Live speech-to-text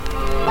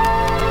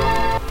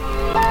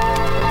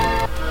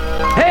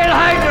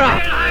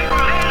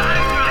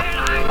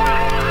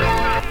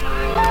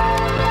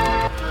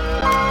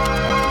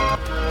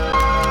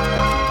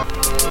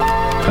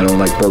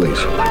bullies.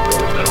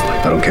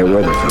 I don't care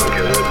where they're from.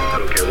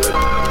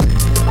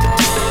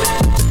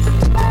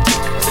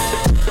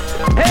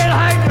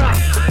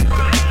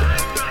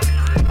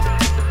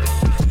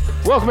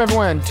 Welcome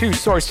everyone to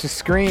Source to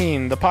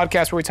Screen, the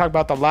podcast where we talk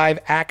about the live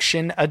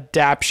action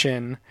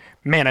adaptation.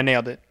 Man, I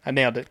nailed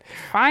it.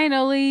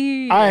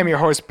 Finally. I am your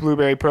horse,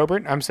 Blueberry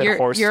Probert.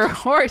 Your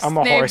horse I'm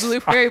a named horse.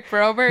 Blueberry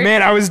Probert.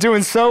 Man, I was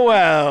doing so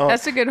well.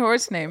 That's a good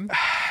horse name.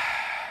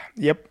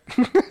 Yep.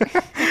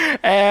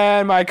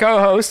 And my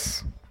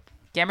co-hosts.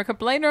 Gamer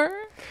Complainer.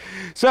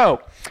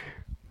 So,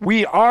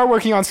 we are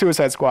working on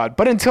Suicide Squad,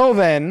 but until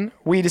then,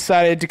 we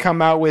decided to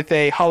come out with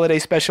a holiday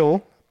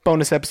special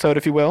bonus episode,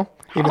 if you will.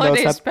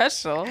 Holiday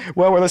special.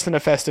 Well, we're listening to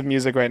festive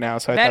music right now,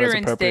 so I thought it was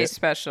Veterans appropriate. Day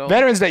special.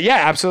 Veterans Day, yeah,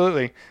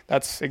 absolutely.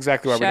 That's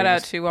exactly what we're doing. Shout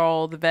out to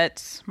all the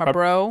vets. My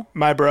bro.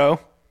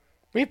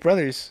 We have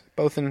brothers,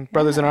 both in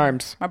brothers in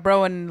arms. My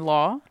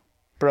bro-in-law.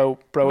 Bro,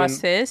 My and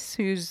sis,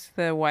 who's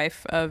the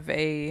wife of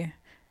a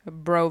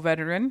bro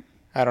veteran.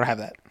 I don't have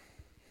that.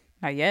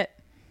 Not yet.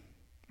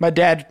 My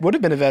dad would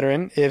have been a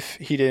veteran if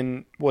he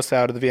didn't wuss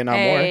out of the Vietnam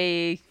War.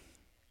 Hey.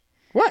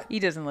 What? He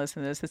doesn't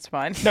listen to this. It's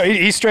fine. No,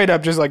 he straight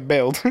up just like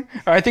bailed.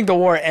 Or I think the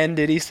war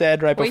ended, he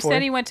said, right Well, he before.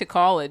 said he went to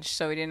college,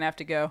 so he didn't have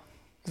to go.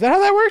 Is that how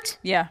that worked?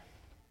 Yeah.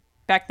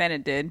 Back then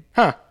it did.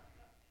 Huh.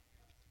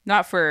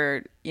 Not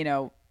for,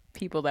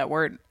 people that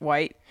weren't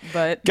white,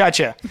 but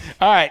Gotcha.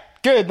 All right,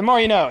 good. The more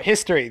you know.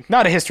 History.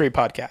 Not a history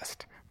podcast.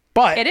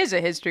 But it is a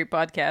history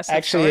podcast.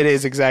 actually, it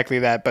is exactly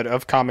that, but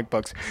of comic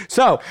books.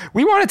 So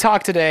we want to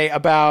talk today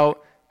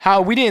about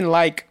how we didn't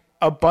like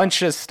a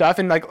bunch of stuff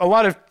and like a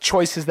lot of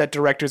choices that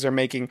directors are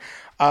making.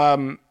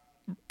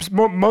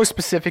 Most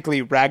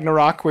specifically,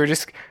 Ragnarok.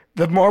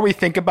 The more we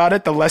think about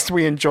it, the less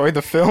we enjoy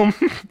the film.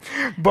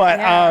 But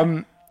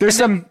Yeah. there's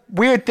some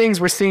weird things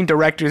we're seeing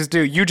directors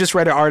do. You just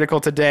read an article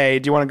today.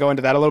 Do you want to go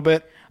into that a little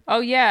bit?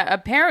 Oh, yeah.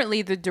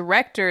 Apparently, the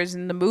director's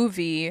in the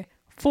movie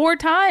 4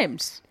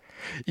 times.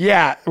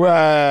 Yeah.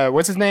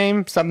 What's his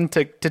name? Something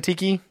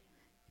Tatiki?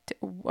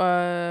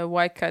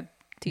 Waika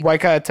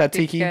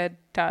Tatiki?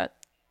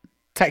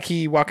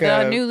 Taki Waka.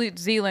 The New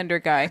Zealander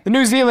guy. The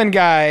New Zealand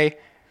guy.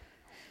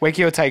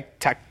 Wakio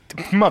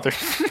Tak. Mother.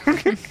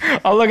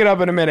 I'll look it up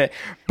in a minute.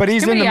 But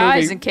he's in the movie. Too many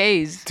I's and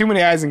K's. Too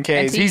many I's and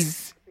K's. And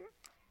He's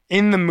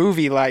in the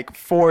movie like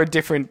 4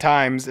 different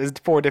times as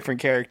 4 different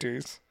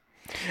characters.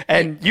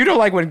 And you don't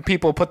like when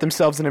people put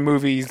themselves in a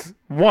movie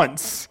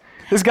once.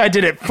 This guy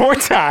did it 4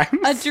 times.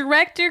 A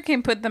director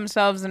can put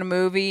themselves in a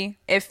movie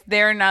if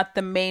they're not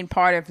the main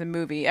part of the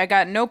movie. I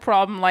got no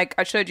problem. Like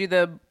I showed you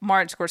the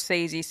Martin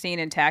Scorsese scene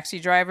in Taxi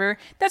Driver.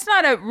 That's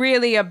not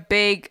really a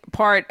big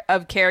part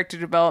of character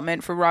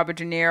development for Robert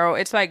De Niro.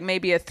 It's like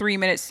maybe a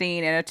 3-minute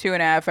scene in a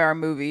 2.5-hour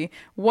movie.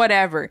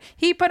 Whatever.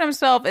 He put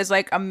himself as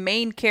like a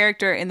main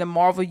character in the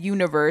Marvel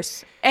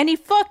universe, and he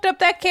fucked up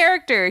that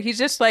character. He's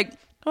just like,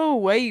 oh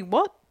wait,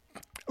 what?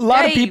 A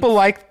lot of people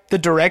like the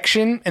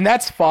direction, and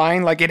that's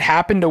fine. Like, it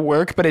happened to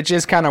work, but it's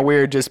just kind of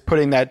weird just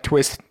putting that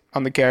twist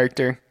on the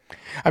character.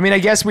 I mean, I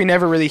guess we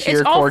never really hear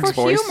It's all Korg's for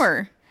voice.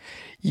 humor.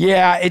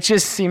 Yeah, it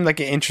just seemed like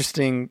an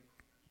interesting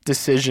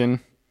decision.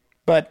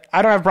 But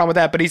I don't have a problem with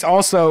that. But he's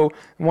also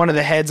one of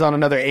the heads on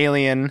another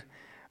Alien.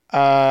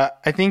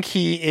 I think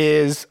he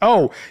is...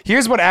 Oh,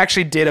 here's what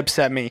actually did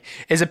upset me.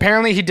 Is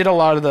apparently he did a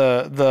lot of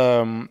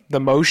the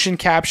motion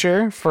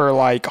capture for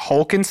like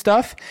Hulk and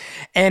stuff.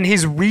 And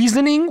his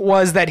reasoning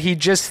was that he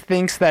just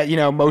thinks that,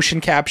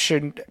 motion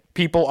captured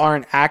people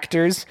aren't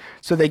actors.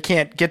 So they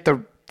can't get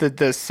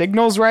the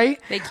signals right.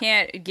 They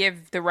can't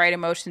give the right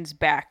emotions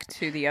back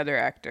to the other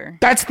actor.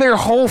 That's their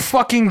whole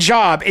fucking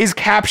job, is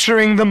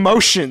capturing the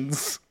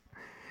motions.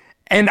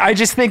 And I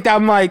just think that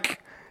I'm like...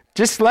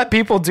 Just let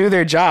people do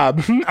their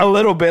job a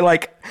little bit.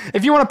 Like,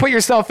 if you want to put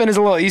yourself in as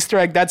a little Easter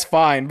egg, that's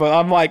fine. But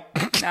I'm like,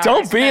 No,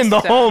 don't it's be in the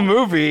messed up. whole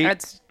movie.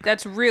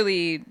 That's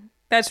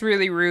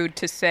really rude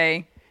to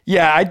say.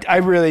 Yeah, I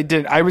really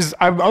didn't.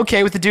 I'm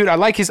okay with the dude. I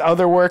like his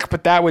other work,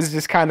 but that was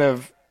just kind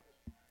of...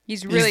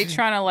 He's really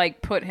trying to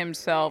like put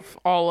himself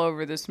all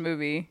over this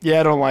movie.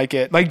 Yeah, I don't like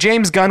it. Like,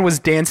 James Gunn was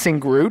dancing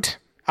Groot.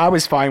 I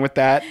was fine with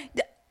that.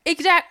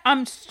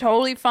 I'm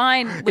totally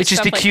fine with It's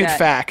just a stuff like cute that.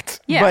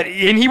 fact. Yeah.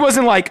 And he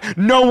wasn't like,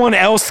 no one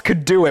else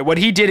could do it. What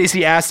he did is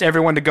he asked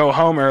everyone to go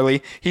home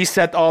early. He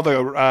set all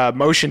the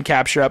motion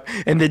capture up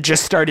and then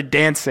just started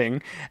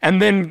dancing.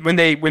 And then when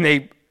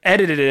they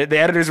edited it, the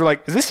editors were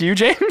like, is this you,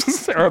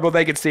 James? Or, well,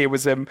 they could see it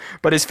was him.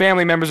 But his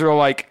family members were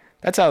like,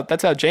 that's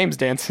how James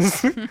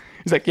dances.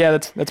 He's like, yeah,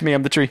 that's me.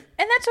 I'm the tree.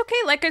 And that's okay.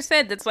 Like I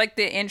said, that's like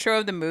the intro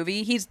of the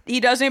movie. He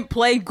doesn't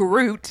play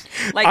Groot.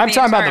 Like I'm the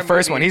talking about entire the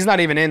first movie. one. He's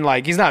not even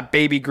he's not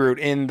Baby Groot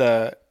in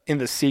the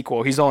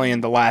sequel. He's only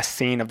in the last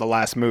scene of the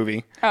last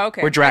movie. Oh,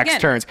 okay. Where Drax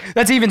Again. turns.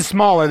 That's even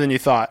smaller than you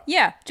thought.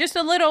 Yeah, just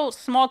a little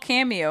small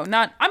cameo.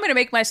 I'm going to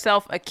make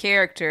myself a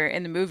character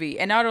in the movie.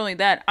 And not only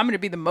that, I'm going to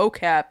be the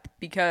mocap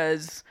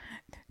because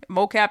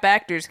mocap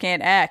actors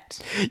can't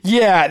act.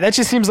 Yeah, that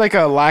just seems like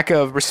a lack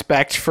of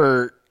respect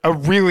for a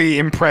really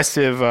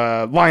impressive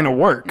line of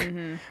work.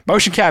 Mm-hmm.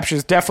 Motion capture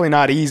is definitely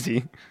not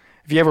easy.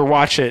 If you ever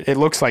watch it, it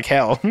looks like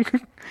hell.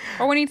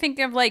 Or when you think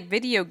of like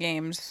video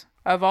games,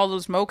 of all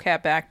those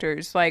mocap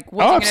actors. Like,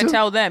 what's Oh, he going absolutely. to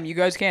tell them? You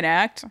guys can't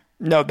act?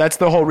 No, that's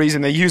the whole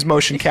reason they use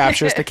motion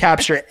captures to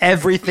capture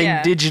everything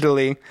Yeah.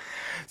 digitally.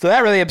 So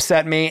that really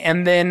upset me.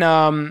 And then,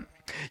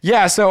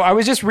 so I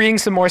was just reading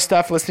some more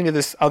stuff, listening to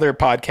this other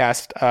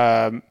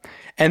podcast.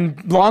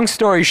 And long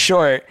story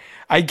short,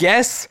 I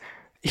guess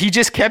he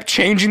just kept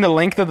changing the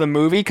length of the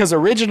movie because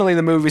originally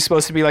the movie was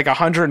supposed to be like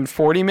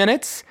 140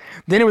 minutes.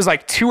 Then it was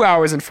like 2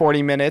 hours and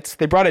 40 minutes.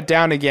 They brought it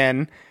down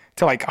again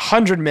to like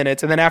 100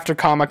 minutes. And then after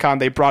Comic-Con,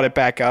 they brought it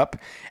back up.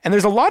 And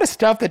there's a lot of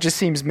stuff that just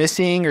seems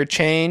missing or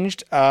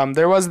changed.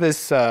 There was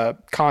this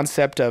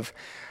concept of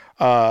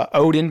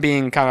Odin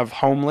being kind of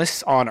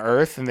homeless on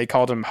Earth, and they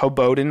called him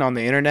Hoboden on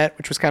the internet,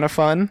 which was kind of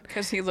fun.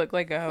 Because he looked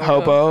like a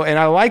Hobo, and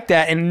I like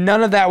that, and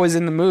none of that was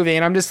in the movie,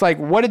 and I'm just like,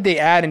 what did they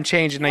add and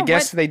change? And I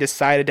guess they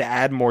decided to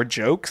add more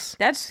jokes.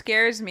 That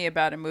scares me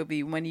about a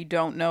movie when you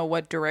don't know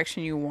what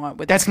direction you want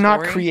with That's the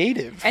not story.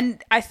 creative.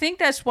 And I think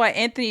that's why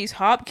Anthony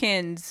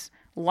Hopkins'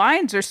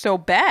 lines are so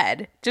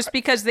bad, just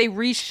because they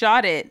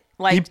reshot it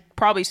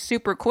probably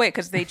super quick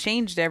because they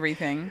changed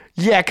everything.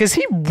 Yeah, because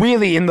he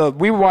really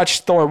we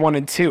watched Thor 1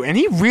 and 2, and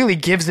he really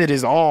gives it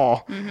his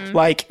all. Mm-hmm.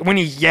 Like when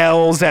he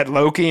yells at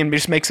Loki and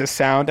just makes a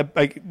sound,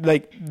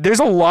 like there's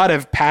a lot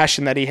of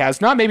passion that he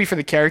has. Not maybe for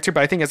the character,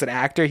 but I think as an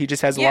actor, he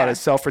just has a lot of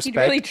self-respect.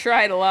 He really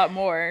tried a lot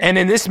more. And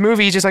in this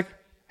movie, he's just like,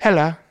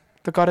 Hela,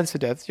 the goddess of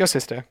death, your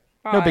sister.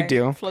 No big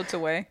deal. Floats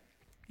away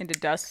into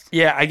dust.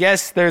 Yeah, I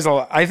guess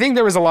I think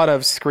there was a lot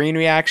of screen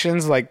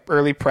reactions, like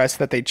early press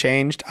that they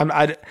changed.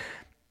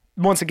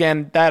 Once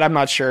again, that I'm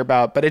not sure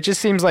about, but it just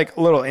seems like a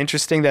little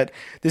interesting that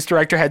this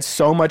director had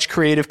so much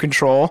creative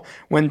control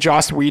when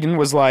Joss Whedon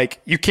was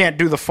like, you can't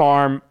do the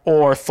farm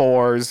or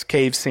Thor's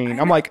cave scene.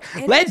 I'm like,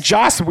 let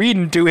Joss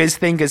Whedon do his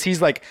thing because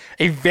he's like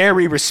a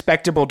very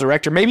respectable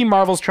director. Maybe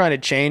Marvel's trying to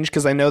change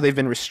because I know they've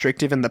been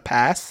restrictive in the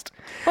past.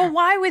 But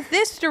why with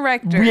this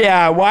director?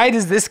 Yeah, why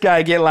does this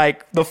guy get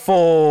like the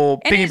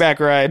full piggyback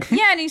ride?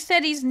 Yeah, and he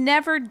said he's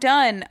never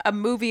done a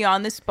movie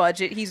on this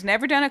budget. He's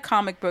never done a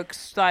comic book /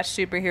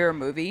 superhero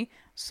movie.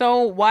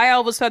 So why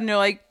all of a sudden they're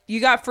like, you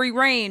got free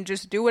reign,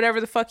 just do whatever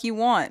the fuck you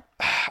want?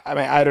 I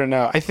mean, I don't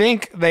know. I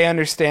think they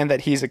understand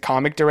that he's a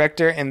comic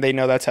director and they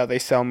know that's how they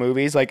sell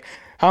movies. Like,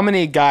 how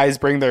many guys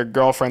bring their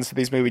girlfriends to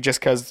these movies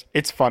just because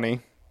it's funny?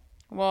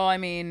 Well, I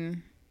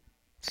mean,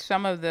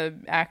 some of the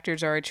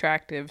actors are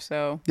attractive,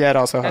 so Yeah, it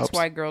also helps. that's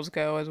why girls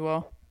go as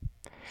well.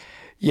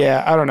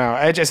 Yeah, I don't know.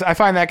 I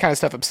find that kind of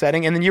stuff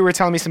upsetting. And then you were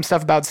telling me some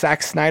stuff about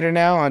Zack Snyder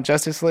now on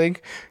Justice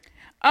League.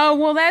 Oh,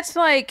 well, that's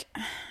like,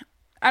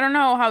 I don't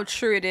know how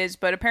true it is,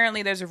 but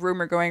apparently there's a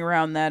rumor going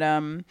around that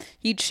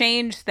he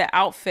changed the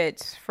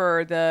outfits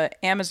for the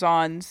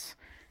Amazons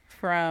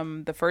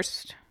from the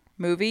first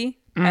movie.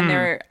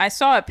 And I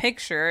saw a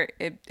picture,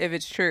 if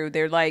it's true,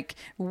 they're like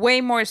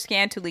way more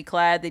scantily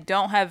clad. They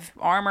don't have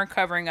armor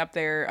covering up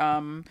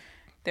their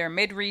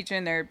mid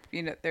region,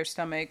 their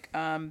stomach,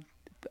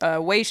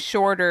 way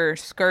shorter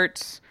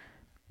skirts,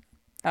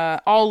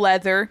 all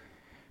leather.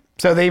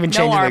 So they even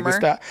changed like the armor.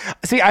 stuff.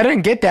 See, I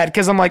didn't get that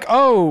because I'm like,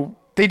 oh,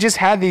 they just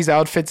had these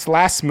outfits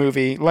last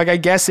movie. Like, I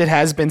guess it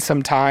has been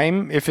some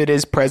time if it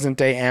is present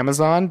day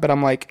Amazon, but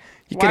I'm like,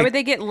 Why would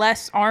they get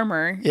less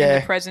armor in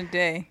the present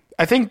day?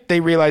 I think they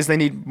realize they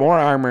need more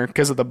armor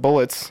because of the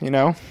bullets, you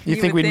know? You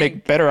think would we'd think.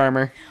 make better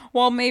armor.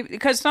 Well, maybe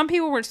because some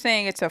people were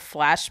saying it's a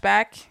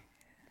flashback,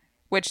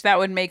 which that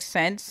would make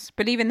sense.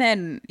 But even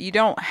then, you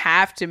don't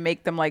have to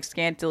make them like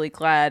scantily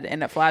clad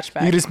in a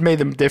flashback. You just made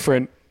them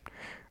different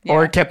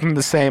or kept them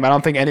the same. I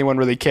don't think anyone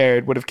really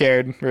would have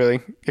cared,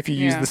 really, if you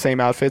used the same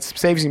outfits.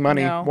 Saves you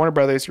money. No. Warner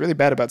Brothers, really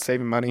bad about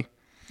saving money.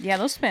 Yeah,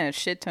 they'll spend a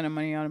shit ton of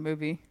money on a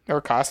movie.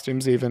 Or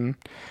costumes, even.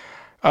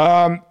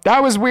 That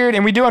was weird,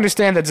 and we do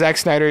understand that Zack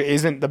Snyder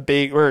isn't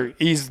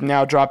he's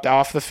now dropped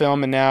off the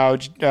film, and now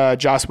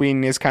Joss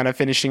Whedon is kind of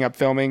finishing up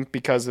filming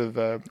because of...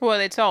 Well,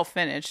 it's all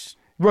finished.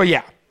 Well,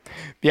 yeah.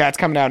 Yeah, it's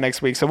coming out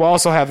next week, so we'll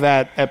also have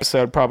that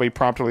episode probably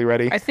promptly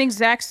ready. I think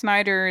Zack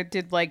Snyder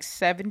did like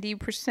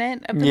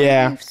 70% of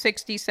the movie,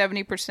 60,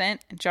 70%,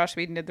 and Joss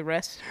Whedon did the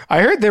rest. I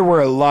heard there were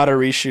a lot of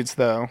reshoots,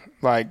 though,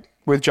 like,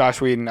 with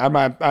Joss Whedon. I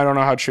don't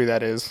know how true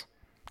that is,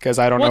 because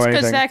I don't know anything. Well,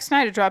 it's because Zack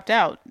Snyder dropped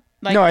out.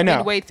 Like, no, I know.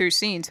 midway through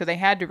scenes, so they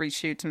had to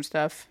reshoot some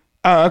stuff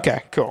Oh,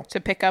 okay, cool. to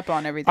pick up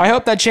on everything. I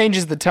hope that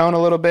changes the tone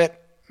a little bit.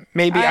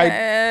 Maybe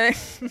yeah,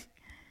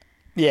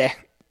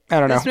 I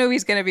don't know. This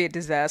movie's gonna be a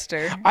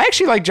disaster. I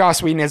actually like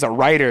Joss Whedon as a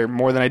writer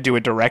more than I do a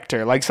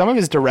director. Like, some of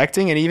his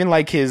directing and even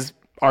like his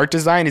art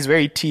design is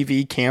very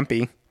TV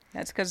campy.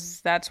 That's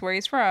because that's where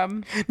he's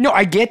from. No,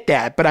 I get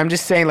that, but I'm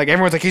just saying, like,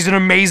 everyone's like, he's an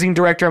amazing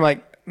director. I'm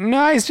like,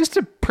 no, he's just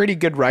a pretty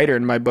good writer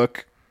in my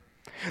book.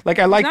 Like,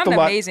 I like He's the not an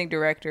lot. amazing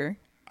director.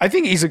 I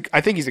think he's a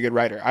good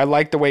writer. I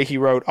liked the way he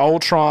wrote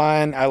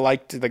Ultron. I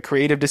liked the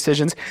creative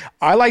decisions.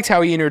 I liked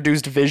how he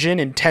introduced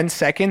Vision in 10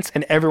 seconds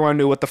and everyone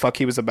knew what the fuck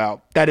he was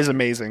about. That is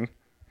amazing.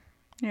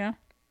 Yeah.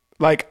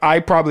 Like, I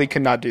probably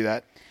could not do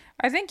that.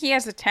 I think he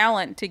has the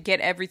talent to get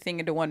everything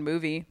into one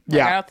movie. Like,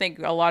 Yeah. I don't think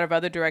a lot of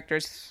other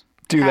directors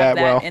Do have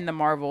that well. in the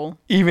Marvel.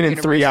 Even in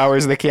universe. 3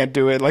 hours, they can't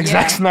do it like Yeah.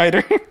 Zack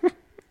Snyder.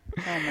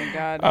 Oh my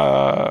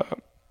god.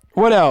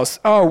 What else?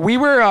 Oh, we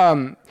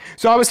were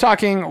so I was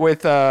talking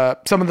with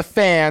some of the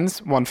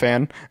fans, one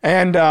fan,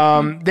 and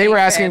they were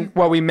asking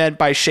what we meant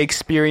by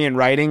Shakespearean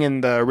writing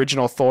in the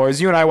original Thors.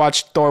 You and I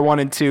watched Thor 1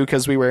 and 2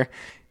 because we were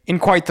in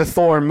quite the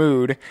Thor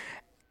mood.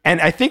 And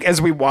I think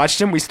as we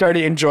watched him, we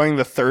started enjoying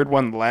the third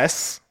one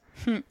less.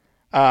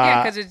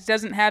 Yeah, because it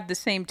doesn't have the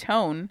same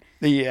tone.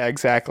 Yeah,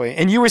 exactly.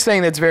 And you were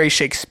saying that's very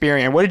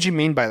Shakespearean. What did you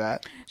mean by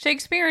that?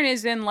 Shakespearean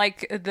is in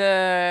like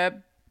the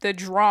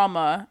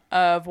drama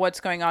of what's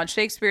going on.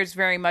 Shakespeare is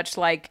very much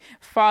like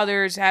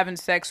fathers having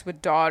sex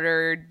with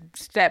daughter,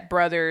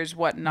 stepbrothers,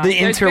 whatnot.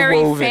 There's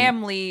interwoven.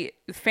 very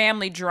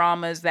family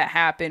dramas that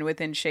happen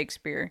within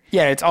Shakespeare.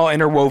 Yeah, it's all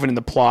interwoven in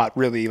the plot,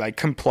 really like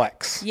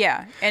complex.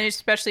 Yeah, and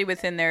especially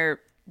within their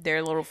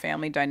little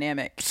family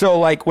dynamic. So,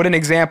 like, would an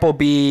example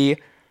be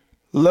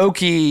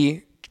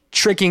Loki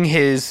tricking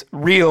his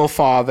real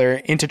father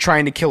into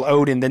trying to kill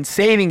Odin, then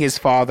saving his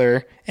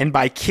father, and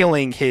by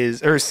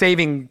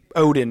saving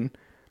Odin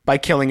by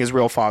killing his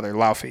real father,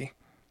 Laufey.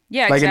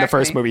 Yeah, like exactly. in the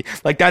first movie.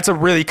 Like, that's a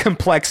really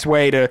complex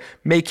way to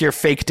make your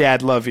fake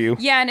dad love you.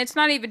 Yeah, and it's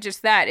not even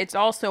just that. It's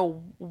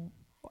also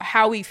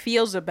how he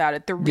feels about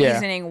it, the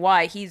reasoning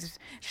why.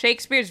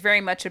 Shakespeare's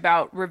very much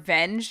about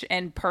revenge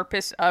and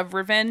purpose of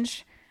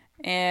revenge,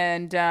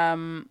 and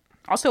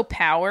also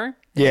power.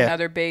 Yeah.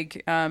 Another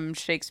big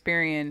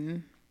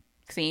Shakespearean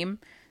theme,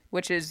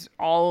 which is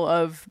all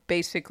of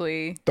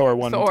basically Thor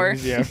 1 Thor. and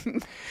 2, yeah.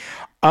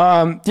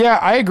 Yeah,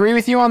 I agree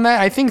with you on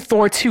that. I think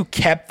Thor 2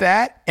 kept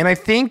that, and I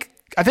think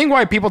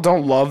why people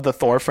don't love the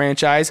Thor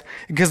franchise,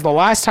 because the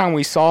last time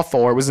we saw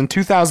Thor was in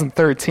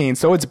 2013,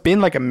 so it's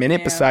been like a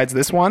minute besides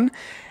this one.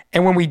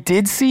 And when we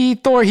did see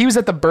Thor, he was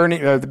at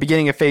the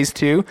beginning of Phase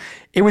 2.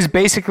 It was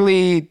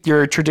basically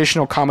your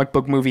traditional comic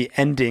book movie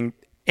ending.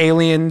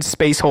 Alien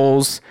space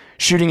holes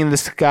shooting in the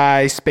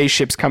sky,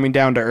 spaceships coming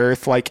down to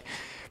Earth. Like,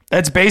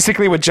 that's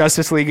basically what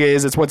Justice League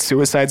is. It's what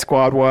Suicide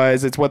Squad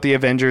was. It's what the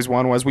Avengers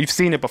one was. We've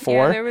seen it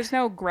before. Yeah, there was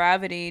no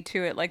gravity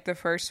to it like the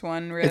first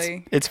one,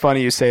 really. It's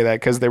funny you say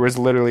that, because there was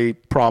literally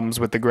problems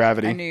with the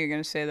gravity. I knew you were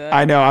going to say that.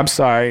 I know, I'm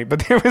sorry,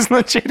 but there was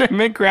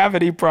legitimate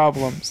gravity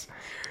problems.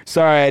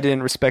 Sorry, I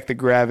didn't respect the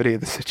gravity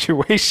of the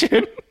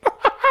situation.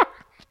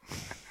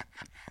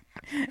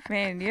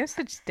 Man, you have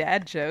such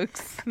dad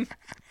jokes.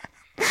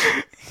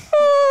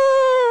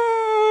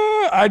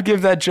 I'd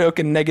give that joke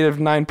a negative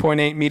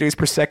 9.8 meters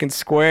per second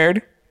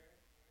squared.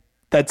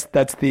 That's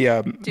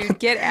the Dude,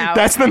 get out.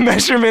 That's the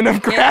measurement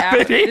of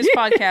gravity. This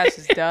podcast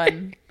is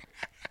done.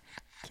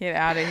 Get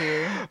out of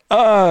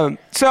here.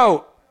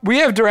 So we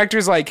have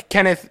directors like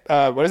Kenneth,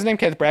 what is his name?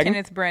 Kenneth Branagh?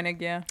 Kenneth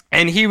Branagh, yeah.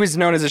 And he was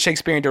known as a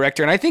Shakespearean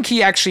director, and I think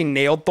he actually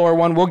nailed Thor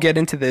 1. We'll get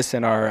into this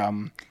in our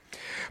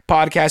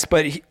podcast,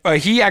 but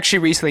he actually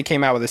recently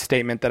came out with a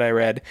statement that I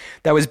read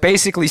that was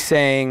basically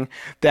saying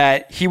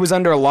that he was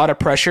under a lot of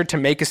pressure to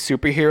make a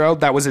superhero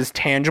that was as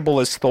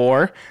tangible as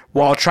Thor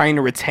while trying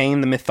to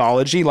retain the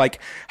mythology. Like,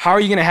 how are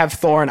you going to have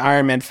Thor and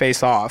Iron Man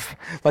face off?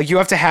 Like, you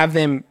have to have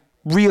them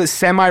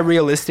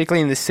semi-realistically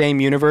in the same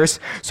universe.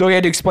 So he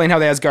had to explain how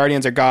the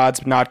Asgardians are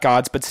gods, not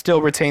gods, but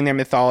still retain their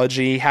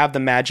mythology, have the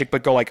magic,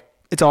 but go like,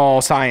 it's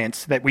all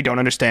science that we don't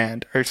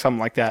understand, or something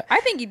like that. I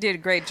think he did a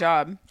great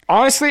job.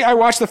 Honestly, I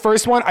watched the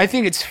first one. I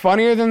think it's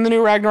funnier than the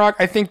new Ragnarok.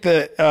 I think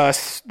the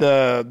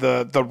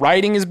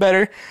writing is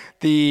better,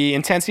 the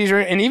intensities are,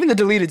 and even the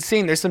deleted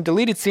scene. There's some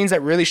deleted scenes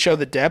that really show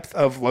the depth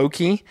of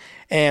Loki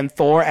and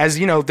Thor, as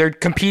you know, they're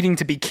competing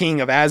to be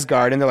king of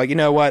Asgard, and they're like, you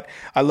know what?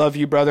 I love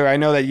you, brother. I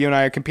know that you and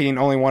I are competing.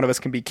 Only one of us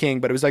can be king,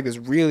 but it was like this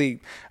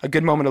really a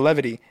good moment of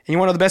levity. And you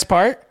want to know the best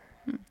part?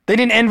 They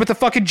didn't end with a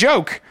fucking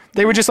joke.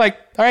 They were just like,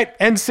 all right,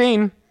 end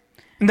scene.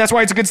 And that's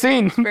why it's a good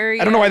scene.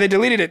 Very, I don't know why they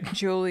deleted it.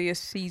 Julius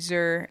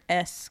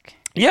Caesar-esque.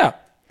 Yeah.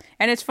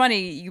 And it's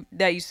funny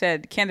that you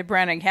said Kenneth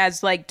Branagh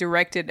has like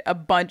directed a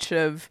bunch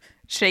of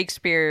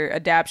Shakespeare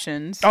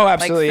adaptions. Oh,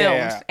 absolutely. Like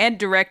films, yeah. and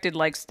directed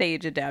like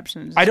stage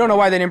adaptions. I don't know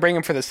why they didn't bring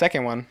him for the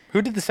second one.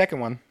 Who did the second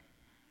one?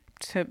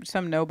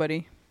 Some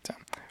nobody.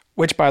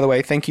 Which, by the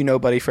way, thank you,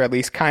 nobody, for at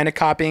least kind of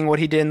copying what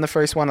he did in the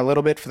first one a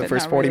little bit for the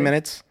first 40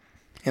 minutes.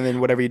 And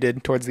then whatever he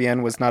did towards the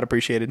end was not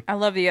appreciated. I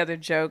love the other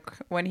joke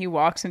when he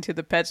walks into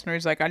the pet store.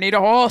 He's like, "I need a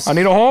horse. I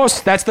need a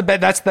horse." That's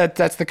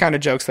the kind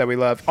of jokes that we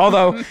love.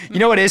 Although, you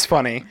know what is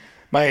funny?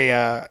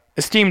 My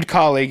esteemed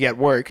colleague at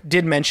work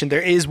did mention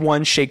there is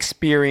one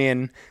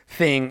Shakespearean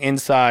thing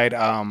inside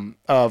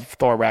of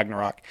Thor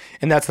Ragnarok,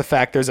 and that's the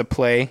fact there's a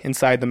play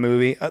inside the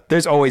movie.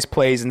 There's always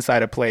plays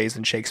inside of plays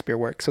in Shakespeare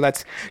work, so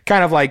that's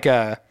kind of like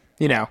kind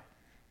of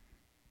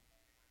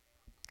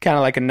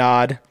like a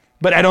nod.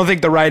 But I don't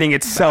think the writing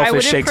itself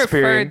is Shakespearean. I would have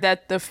preferred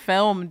that the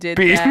film did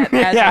that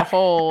as a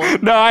whole.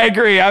 No, I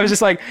agree. I was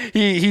just like,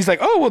 he's like,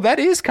 oh, well, that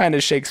is kind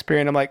of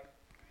Shakespearean. I'm like,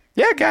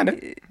 yeah, kind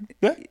of.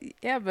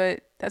 Yeah,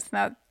 but that's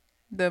not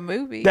the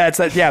movie. That's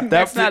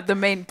That's not the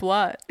main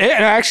plot. And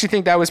I actually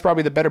think that was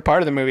probably the better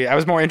part of the movie. I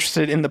was more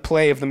interested in the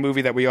play of the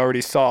movie that we already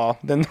saw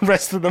than the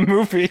rest of the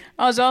movie.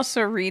 I was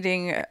also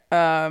reading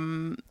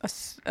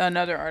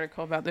another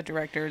article about the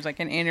directors, like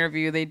an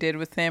interview they did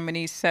with him, and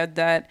he said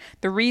that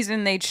the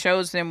reason they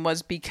chose him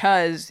was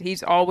because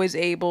he's always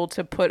able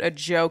to put a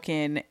joke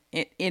in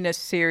a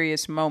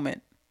serious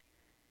moment.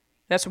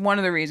 That's one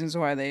of the reasons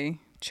why they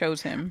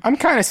chose him. I'm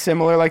kind of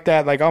similar like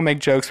that. Like, I'll make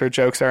jokes where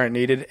jokes aren't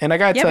needed. And I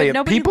got to tell you,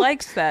 nobody people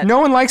likes that. No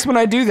one likes when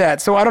I do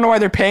that. So I don't know why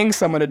they're paying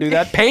someone to do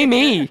that. Pay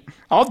me.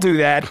 I'll do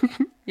that.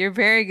 You're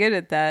very good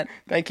at that.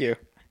 Thank you.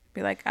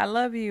 Be like, I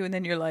love you. And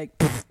then you're like,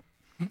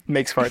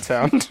 Makes fart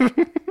sound.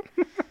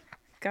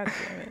 God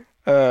damn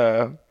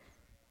it.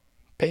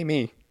 Pay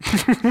me.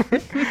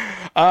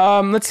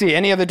 Let's see.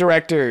 Any other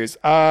directors?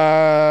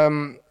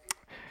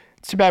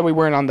 It's too bad we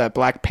weren't on that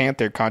Black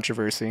Panther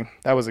controversy.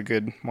 That was a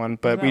good one.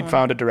 But we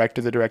found the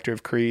director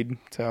of Creed.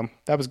 So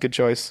that was a good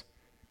choice.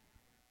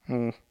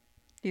 Do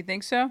you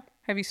think so?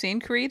 Have you seen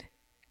Creed?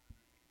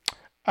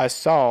 I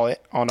saw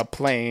it on a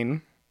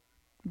plane.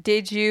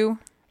 Did you?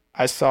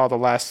 I saw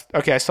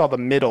the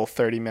middle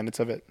 30 minutes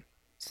of it.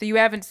 So you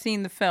haven't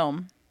seen the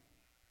film?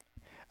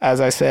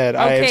 As I said,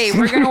 okay,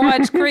 we're going to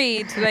watch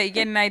Creed so that you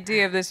get an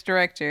idea of this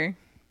director.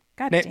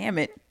 God damn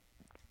it.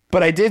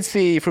 But I did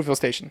see Fruitvale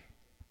Station.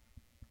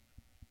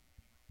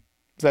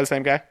 Is that the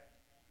same guy?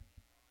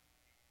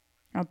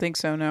 I don't think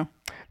so, no.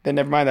 Then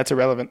never mind, that's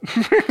irrelevant.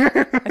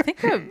 I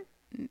think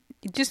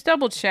just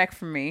double check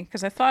for me,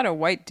 because I thought a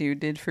white dude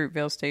did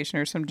Fruitvale Station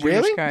or some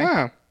Jewish guy.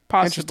 Wow.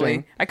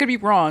 Possibly. I could be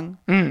wrong.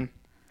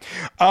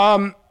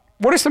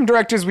 What are some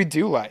directors we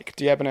do like?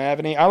 Do you happen to have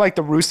any? I like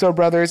the Russo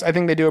brothers. I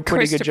think they do a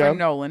pretty good job. Christopher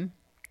Nolan.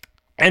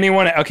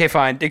 Anyone? Okay,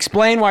 fine.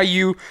 Explain why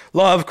you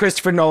love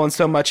Christopher Nolan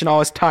so much and all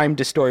his time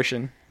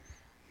distortion.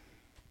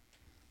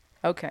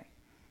 Okay.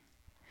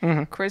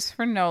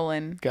 Christopher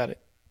Nolan Got it.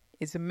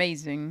 is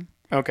amazing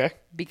Okay.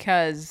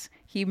 because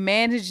he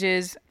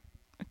manages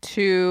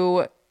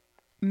to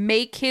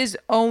make his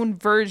own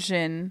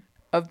version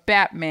of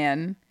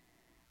Batman,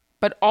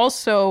 but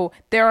also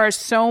there are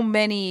so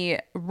many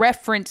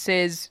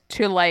references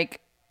to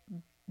like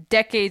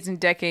decades and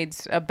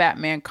decades of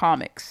Batman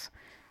comics.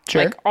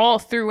 Sure. Like all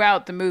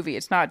throughout the movie.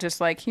 It's not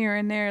just like here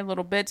and there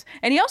little bits.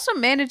 And he also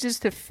manages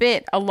to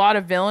fit a lot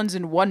of villains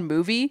in one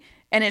movie,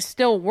 and it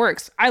still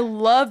works. I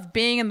love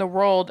being in the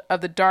world of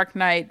The Dark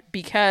Knight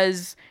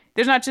because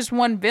there's not just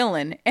one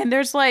villain. And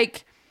there's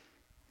like,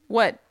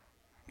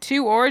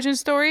 2 origin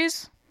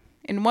stories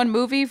in one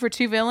movie for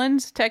 2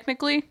 villains,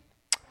 technically?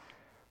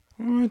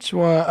 Which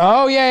one?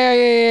 Oh,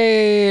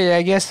 yeah.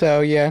 I guess so,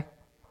 yeah.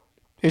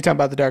 You're talking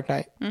about The Dark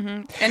Knight.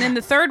 And in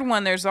the third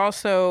one, there's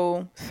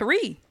also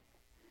 3.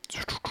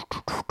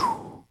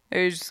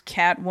 There's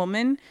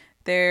Catwoman.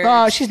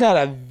 She's not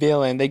a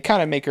villain. They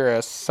kind of make her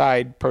a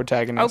side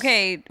protagonist.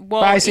 Okay,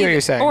 well, but I see what you're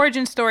saying.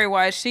 Origin story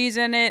wise, she's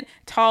in it,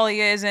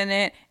 Talia is in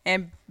it,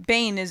 and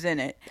Bane is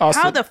in it.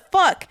 Austin. How the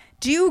fuck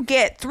do you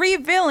get 3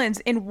 villains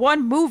in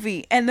one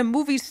movie and the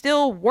movie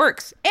still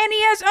works? And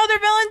he has other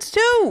villains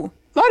too.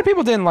 A lot of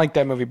people didn't like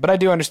that movie, but I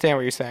do understand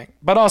what you're saying.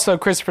 But also,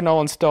 Christopher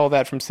Nolan stole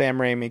that from Sam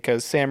Raimi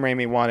because Sam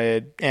Raimi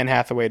wanted Anne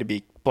Hathaway to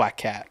be Black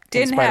Cat in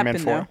Didn't Spider-Man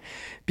happen, 4. though.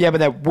 Yeah, but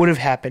that would have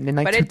happened.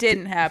 But it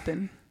didn't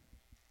happen.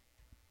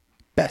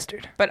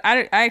 Bastard. But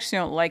I actually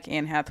don't like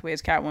Anne Hathaway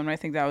as Catwoman. I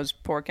think that was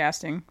poor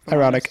casting.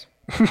 Ironic.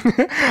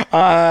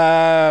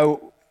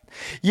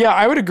 Yeah,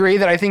 I would agree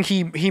that I think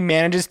he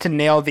manages to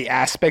nail the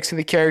aspects of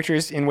the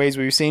characters in ways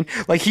we've seen.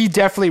 Like, he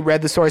definitely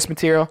read the source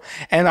material.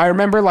 And I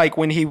remember, like,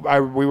 when we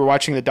were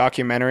watching the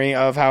documentary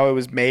of how it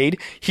was made,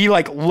 he,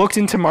 like, looked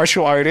into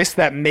martial artists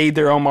that made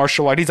their own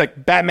martial art. He's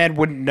like, Batman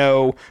wouldn't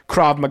know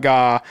Krav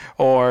Maga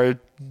or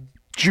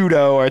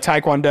Judo or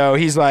Taekwondo.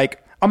 He's like,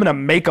 I'm going to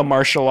make a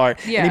martial art.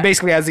 Yeah. And he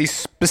basically has these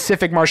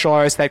specific martial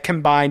artists that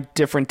combine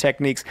different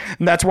techniques.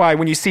 And that's why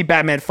when you see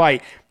Batman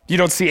fight, you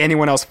don't see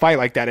anyone else fight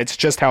like that. It's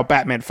just how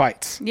Batman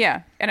fights.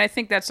 Yeah, and I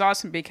think that's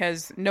awesome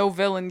because no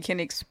villain can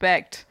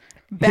expect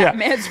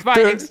Batman's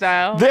fighting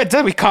style. That's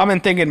a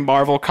common thing in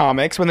Marvel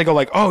comics when they go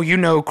like, oh, you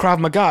know Krav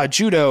Maga,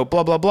 Judo,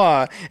 blah, blah,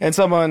 blah. And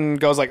someone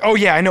goes like, oh,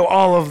 yeah, I know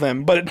all of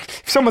them. But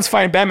if someone's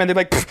fighting Batman, they're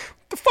like, what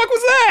the fuck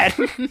was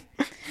that?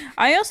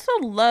 I also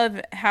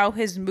love how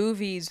his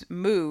movies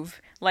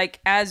move, like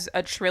as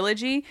a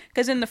trilogy,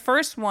 because in the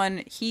first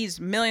one, he's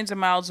millions of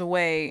miles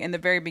away in the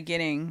very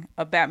beginning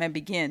of Batman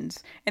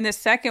Begins. In the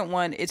second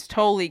one, it's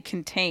totally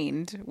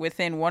contained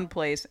within one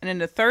place. And in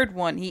the third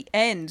one, he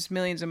ends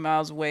millions of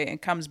miles away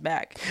and comes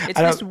back. It's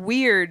this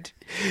weird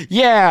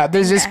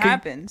there's this that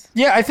happens.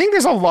 Yeah, I think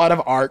there's a lot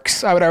of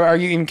arcs, I would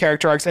argue, even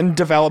character arcs and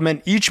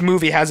development. Each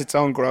movie has its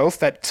own growth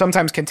that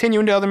sometimes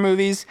continue into other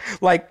movies.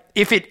 Like,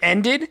 if it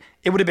ended,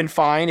 it would have been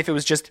fine if it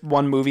was just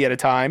one movie at a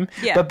time.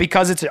 Yeah. But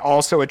because it's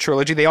also a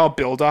trilogy, they all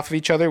build off of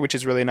each other, which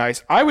is really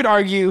nice. I would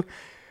argue,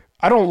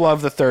 I don't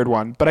love the third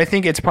one, but I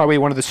think it's probably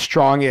one of the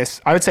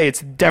strongest. I would say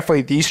it's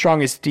definitely the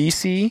strongest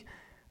DC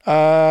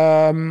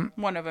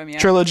One of them, yeah.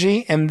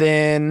 trilogy. And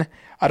then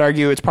I'd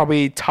argue it's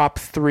probably top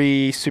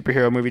 3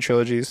 superhero movie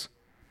trilogies.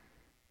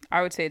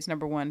 I would say it's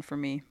number 1 for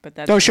me, but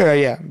that's Oh, sure,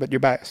 yeah, but you're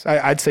biased.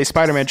 I'd say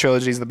Spider-Man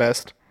trilogy is the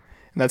best.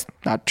 And that's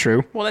not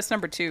true. Well, that's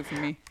number 2 for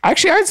me.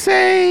 Actually,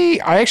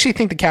 I actually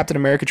think the Captain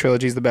America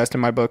trilogy is the best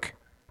in my book.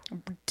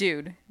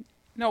 Dude,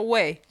 no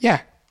way.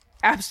 Yeah.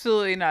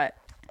 Absolutely not.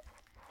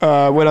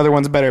 What other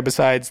one's better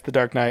besides The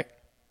Dark Knight?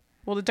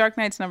 Well, The Dark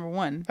Knight's number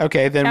 1.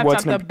 Okay, then That's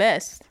what's not the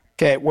best.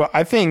 Okay, well,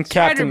 I think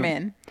Captain...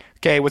 Spider-Man.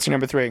 Okay, what's your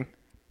number 3?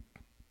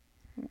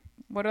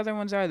 What other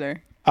ones are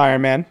there?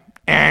 Iron Man.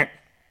 No,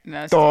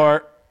 it's-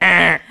 Thor.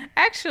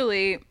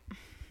 Actually,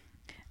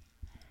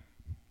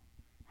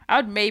 I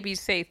would maybe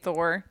say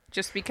Thor,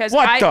 just because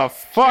What the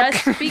fuck?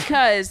 Just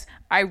because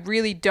I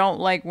really don't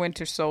like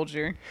Winter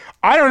Soldier.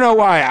 I don't know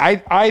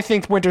why. I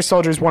think Winter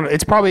Soldier is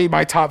it's probably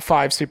my top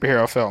 5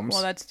 superhero films.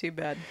 Well, that's too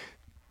bad.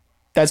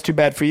 That's too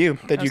bad for you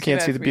that That's you too can't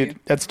bad see the for beauty. you.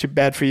 That's too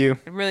bad for you.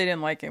 I really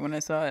didn't like it when I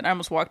saw it. I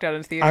almost walked out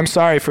of the theater. I'm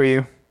sorry for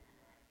you.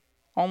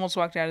 Almost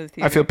walked out of the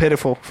theater. I feel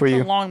pitiful for It's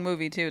you. a long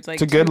movie too. It's like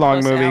It's a good 2+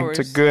 long movie. hours.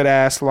 It's a good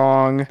ass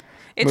long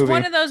It's movie.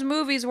 one of those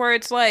movies where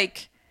it's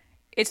like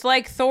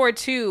Thor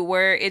 2,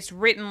 where it's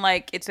written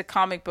like it's a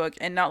comic book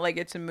and not like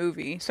it's a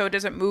movie, so it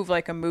doesn't move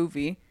like a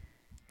movie.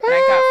 And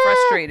I got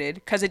frustrated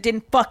because it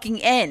didn't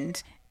fucking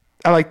end,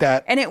 I like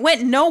that. and it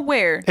went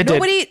nowhere. It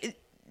did.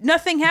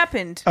 Nothing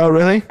happened Oh,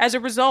 really? as a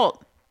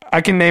result.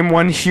 I can name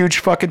one huge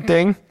fucking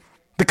thing.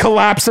 The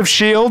collapse of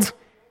S.H.I.E.L.D.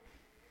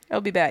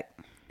 It'll be back,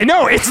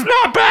 No, it's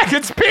not back.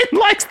 It's been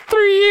like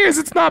 3 years.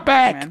 It's not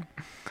back. man.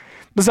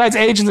 Besides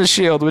Agents of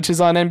S.H.I.E.L.D., which is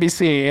on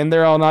NBC, and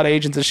they're all not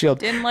Agents of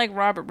S.H.I.E.L.D. Didn't like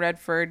Robert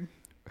Redford.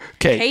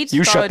 Okay, hates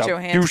you shut Scarlett up.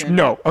 Johansson.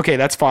 No, okay,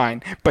 that's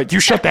fine. But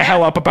you shut the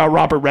hell up about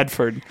Robert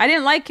Redford. I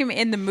didn't like him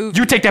in the movie.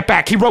 You take that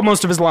back. He wrote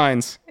most of his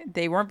lines.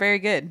 They weren't very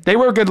good. They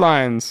were good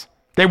lines.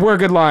 They were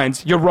good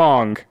lines. You're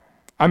wrong.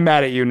 I'm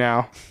mad at you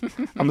now.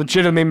 I'm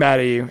legitimately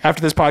mad at you.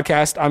 After this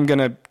podcast, I'm going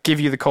to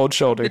give you the cold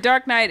shoulder. The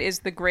Dark Knight is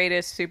the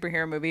greatest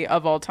superhero movie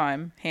of all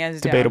time,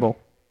 hands down. Debatable.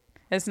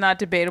 It's not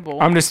debatable.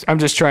 I'm just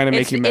trying to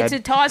make you mad. It's a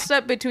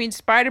toss-up between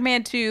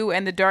Spider-Man 2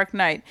 and The Dark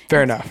Knight.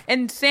 Fair enough.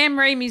 And Sam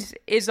Raimi's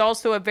is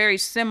also a very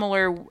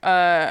similar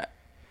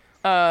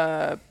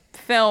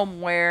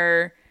film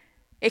where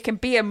it can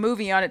be a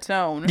movie on its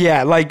own.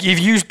 Yeah, like if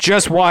you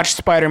just watch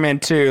Spider-Man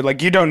 2,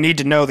 like you don't need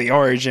to know the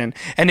origin.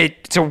 And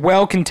it's a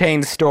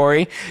well-contained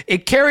story.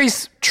 It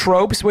carries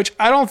tropes, which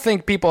I don't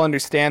think people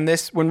understand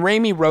this. When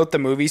Raimi wrote the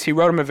movies, he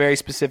wrote them a very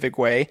specific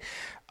way.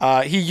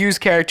 He used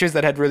characters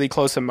that had really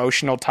close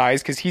emotional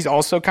ties because he's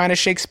also kind of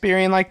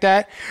Shakespearean like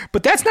that.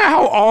 But that's not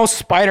how all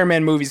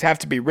Spider-Man movies have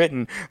to be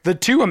written. The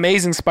 2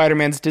 Amazing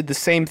Spider-Mans did the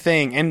same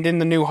thing, and in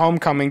the new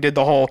Homecoming did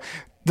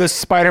the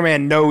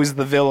Spider-Man knows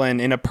the villain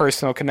in a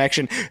personal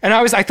connection. And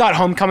I thought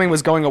Homecoming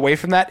was going away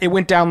from that. It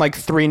went down like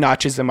 3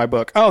 notches in my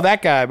book. Oh,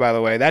 that guy, by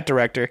the way, that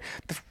director.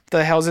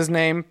 The hell's his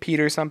name?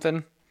 Peter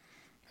something?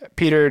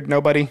 Peter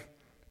Nobody?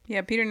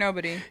 Yeah, Peter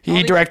Nobody.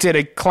 He directed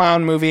a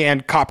clown movie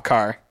and Cop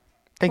Car.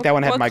 I think that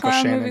one had Michael What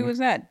Shannon. clown movie was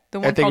that? The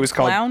one I think called it was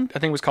Clown? called. I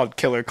think it was called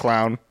Killer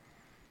Clown.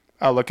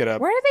 I'll look it up.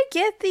 Where do they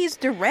get these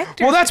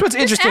directors? Well, that's what's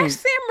Just interesting. ask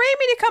Sam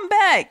Raimi to come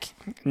back.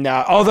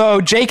 Nah,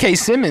 although J.K.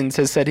 Simmons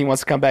has said he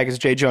wants to come back as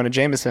J. Jonah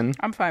Jameson.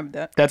 I'm fine with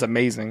that, That's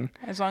amazing.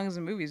 as long as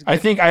the movie's good. I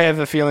think I have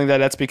a feeling that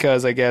that's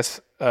because I guess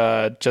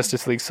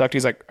Justice League sucked.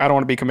 He's like, I don't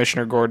want to be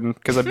Commissioner Gordon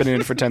because I've been in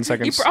it for 10 He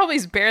seconds. probably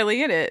is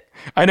barely in it.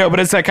 I know, but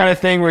it's that kind of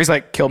thing where he's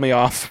like, kill me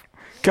off.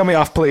 Kill me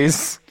off,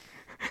 please.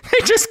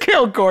 They just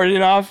killed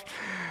Gordon off.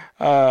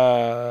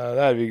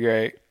 That'd be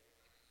great.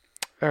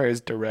 Or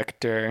his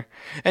director.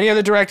 Any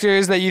other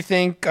directors that you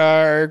think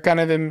are kind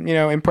of,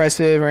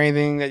 impressive or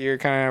anything that you're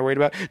kind of worried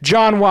about?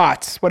 John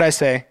Watts. What'd I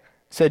say?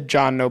 Said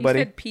John You Nobody.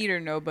 said Peter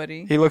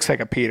Nobody. He looks like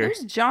a Peter.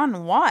 Who's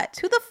John Watts?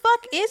 Who the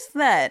fuck is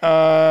that?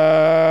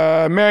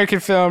 American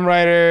film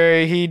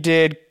writer. He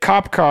did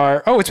Cop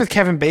Car. Oh, it's with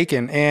Kevin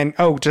Bacon. And,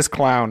 just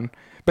Clown.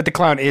 But the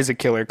clown is a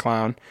killer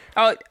clown.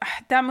 Oh,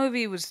 that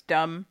movie was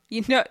dumb.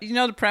 You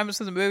know the premise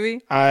of the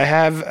movie? I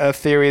have a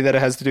theory that it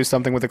has to do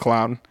something with the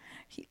clown.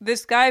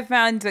 This guy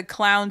found a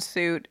clown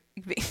suit.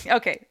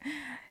 Okay.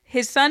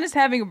 His son is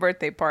having a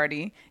birthday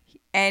party,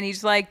 and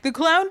he's like, the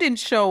clown didn't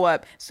show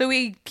up. So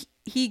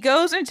he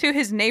goes into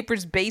his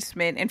neighbor's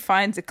basement and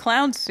finds a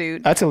clown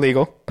suit, That's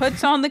illegal.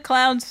 puts on the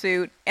clown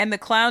suit, and the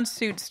clown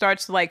suit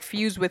starts to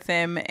fuse with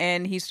him,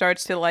 and he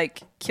starts to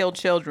kill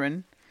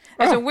children.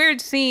 There's a weird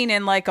scene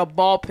in a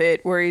ball pit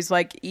where he's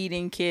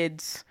eating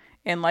kids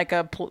in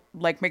a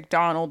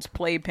McDonald's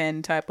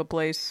playpen type of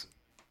place.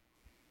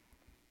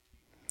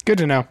 Good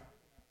to know.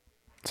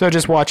 So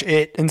just watch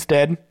it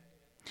instead.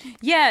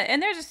 Yeah,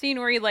 and there's a scene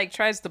where he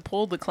tries to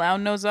pull the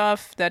clown nose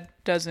off. That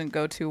doesn't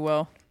go too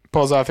well.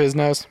 Pulls off his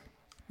nose.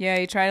 Yeah,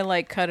 he tried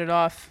to cut it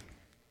off.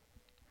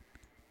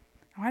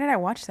 Why did I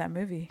watch that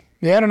movie?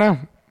 Yeah, I don't know.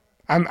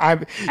 I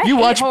You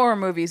hate watch. horror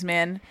movies,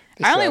 man.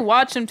 I only suck.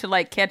 watch them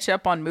to catch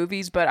up on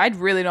movies, but I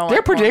really don't. They're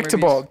like horror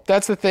predictable. movies.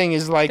 That's the thing.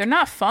 Is They're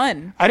not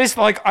fun. I just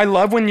I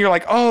love when you're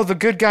oh, the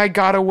good guy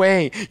got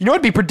away. You know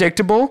what'd be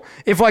predictable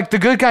if the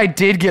good guy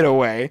did get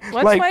away.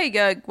 Well, that's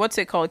why what's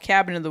it called?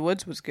 Cabin in the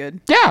Woods was good.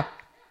 Yeah,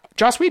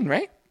 Joss Whedon,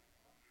 right?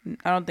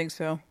 I don't think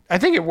so. I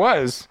think it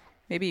was.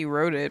 Maybe he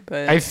wrote it,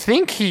 but I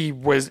think he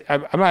was.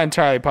 I'm not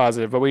entirely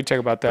positive, but we can check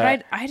about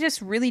that. I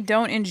just really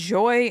don't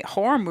enjoy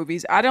horror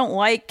movies. I don't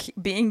like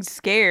being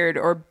scared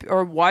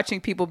or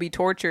watching people be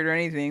tortured or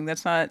anything.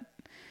 That's not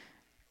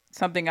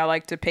something I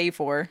like to pay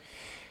for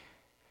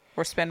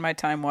or spend my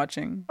time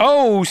watching.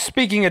 Oh,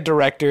 speaking of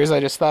directors, I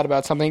just thought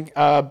about something.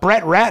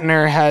 Brett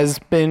Ratner has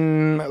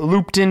been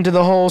looped into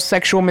the whole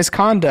sexual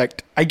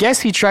misconduct. I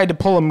guess he tried to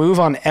pull a move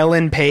on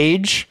Ellen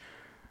Page,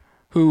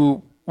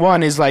 who,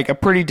 one, is like a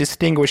pretty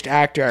distinguished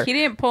actor. He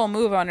didn't pull a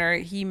move on her.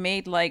 He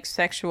made like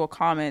sexual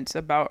comments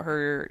about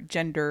her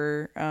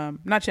gender,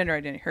 not gender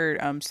identity,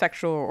 her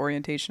sexual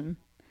orientation,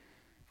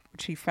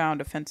 which he found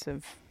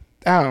offensive.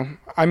 Oh,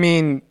 I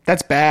mean,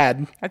 that's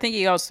bad. I think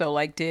he also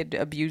like did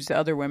abuse the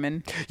other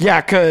women. Yeah,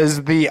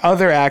 because the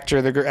other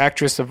actor, the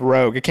actress of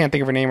Rogue, I can't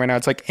think of her name right now.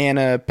 It's like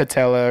Anna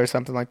Patella or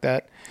something like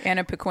that.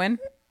 Anna Paquin?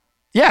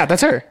 Yeah,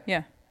 that's her.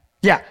 Yeah.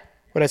 Yeah.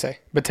 What'd I say?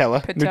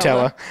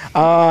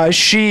 Nutella.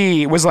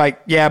 She was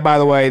like, yeah, by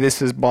the way,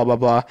 this is blah, blah,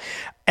 blah.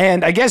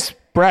 And I guess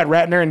Brett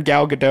Ratner and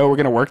Gal Gadot were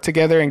going to work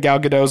together, and Gal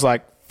Gadot's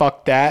like,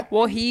 fuck that.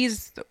 Well,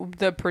 he's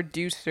the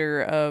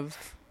producer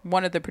of...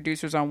 one of the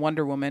producers on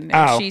Wonder Woman,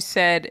 and she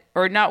said,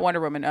 or not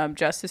Wonder Woman,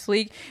 Justice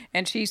League,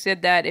 and she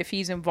said that if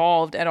he's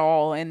involved at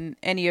all in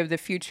any of the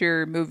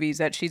future movies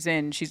that she's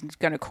in, she's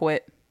gonna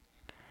quit.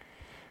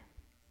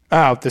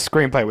 Oh, the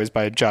screenplay was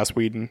by Joss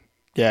Whedon.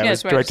 Yeah, it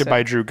was directed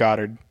by Drew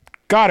Goddard.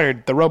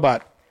 Goddard, the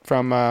robot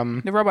from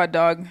the robot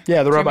dog.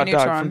 Yeah, the robot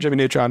dog from Jimmy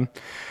Neutron.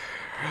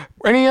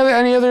 Any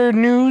other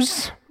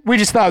news? We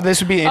just thought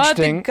this would be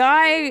interesting. The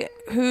guy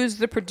who's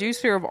the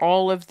producer of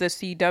all of the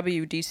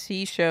CW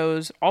DC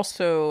shows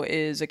also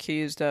is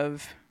accused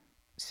of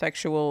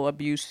sexual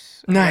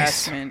abuse,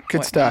 harassment.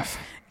 Good stuff.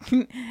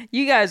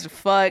 You guys are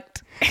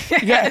fucked.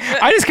 Yeah,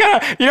 I just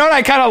kind of, you know what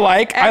I kind of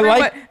like?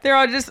 They're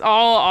all just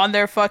all on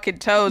their fucking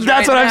toes.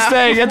 That's what I'm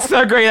saying. It's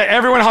so great.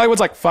 Everyone in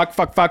Hollywood's like, fuck.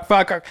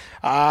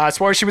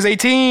 Swore she was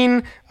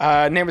 18.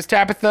 Name was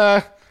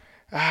Tabitha.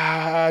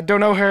 Don't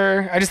know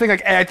her. I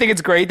think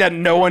it's great that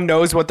no one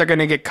knows what they're going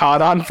to get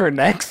caught on for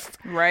next.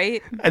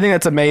 Right? I think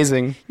that's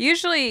amazing.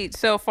 Usually,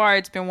 so far,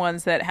 it's been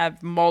ones that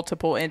have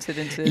multiple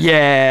incidences.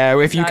 Yeah,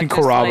 if you can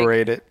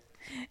corroborate it.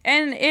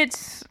 And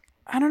it's,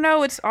 I don't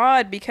know, it's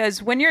odd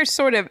because when you're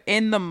sort of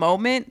in the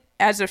moment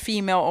as a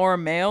female or a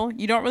male,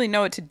 you don't really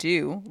know what to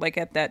do, like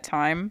at that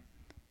time.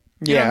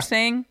 You know what I'm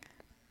saying?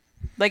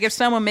 Like if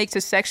someone makes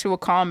a sexual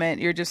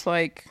comment, you're just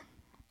like...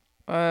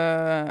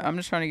 I'm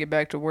just trying to get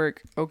back to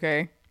work.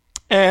 Okay.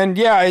 And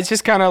yeah, it's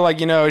just kind of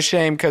like, a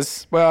shame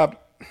because, well,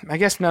 I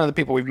guess none of the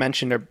people we've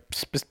mentioned are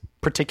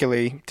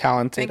particularly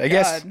talented.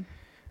 Thank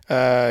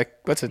God.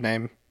 What's his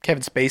name?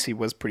 Kevin Spacey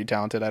was pretty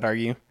talented, I'd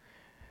argue.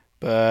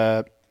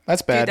 But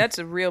that's bad. Dude, that's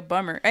a real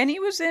bummer. And he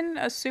was in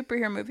a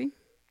superhero movie.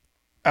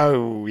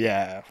 Oh,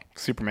 yeah.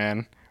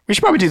 Superman. We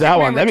should probably do that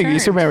one. That'd be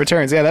Superman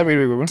Returns. Yeah, that'd be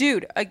a good one.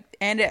 Dude,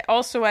 and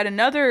also at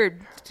another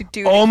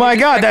dude. Oh my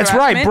God, that's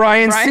right.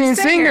 Bryan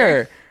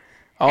Singer.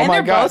 Oh and my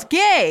they're God. both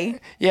gay.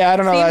 Yeah, I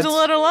don't know. Seems a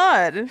little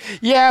odd.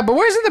 Yeah, but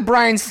where's the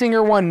Bryan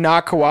Singer one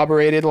not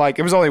corroborated? Like,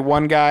 it was only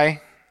one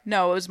guy?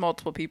 No, it was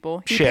multiple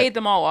people. He paid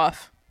them all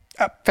off.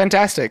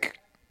 Fantastic.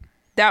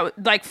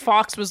 That, like,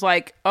 Fox was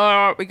like,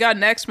 we got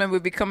an X-Men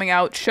movie coming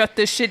out. Shut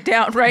this shit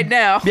down right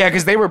now. Yeah,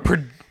 because they were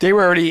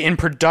already in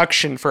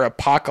production for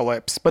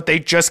Apocalypse, but they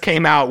just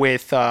came out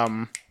with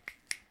the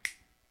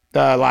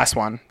last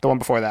one, the one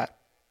before that.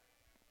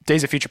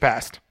 Days of Future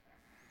Past.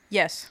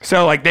 Yes.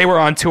 So like they were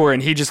on tour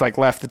and he just like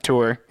left the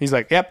tour. He's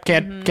like, "Yep,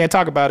 can't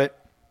talk about it."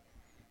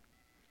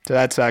 So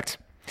that sucked.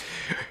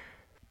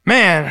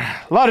 Man,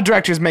 a lot of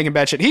directors making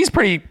bad shit. He's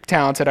pretty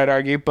talented, I'd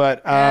argue, but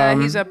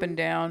he's up and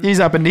down. He's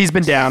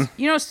been down.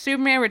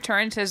 Superman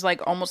Returns has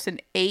like almost an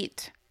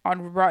 8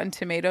 on Rotten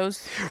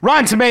Tomatoes.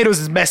 Rotten Tomatoes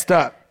is messed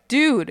up.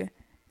 Dude,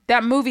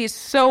 that movie is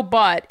so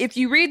bought. If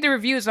you read the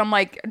reviews, I'm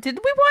like, did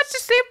we watch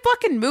the same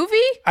fucking movie?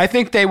 I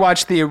think they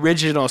watched the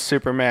original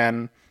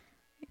Superman.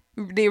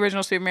 The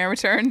original Superman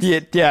Returns?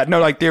 Yeah, no,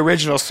 like the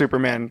original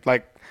Superman,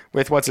 like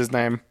with what's his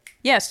name?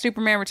 Yes,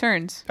 Superman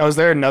Returns. Oh, is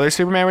there another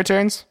Superman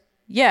Returns?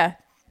 Yeah.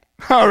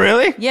 Oh,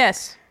 really?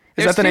 Yes.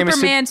 Is that the name of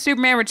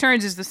Superman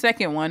Returns is the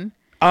second one.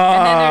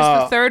 And then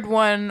there's the third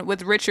one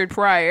with Richard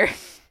Pryor.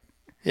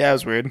 Yeah, it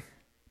was weird.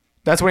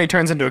 That's when he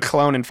turns into a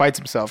clone and fights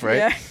himself, right?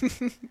 Yeah.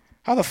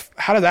 How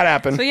did that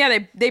happen? So yeah,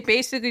 they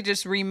basically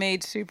just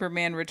remade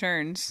Superman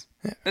Returns.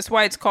 Yeah. That's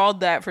why it's called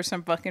that for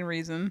some fucking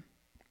reason.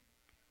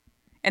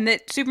 And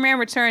that Superman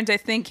Returns, I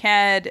think,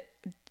 had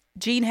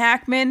Gene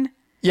Hackman.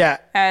 Yeah.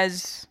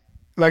 As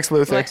Lex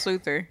Luthor. Lex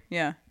Luthor,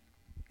 yeah.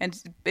 And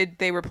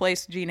they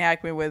replaced Gene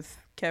Hackman with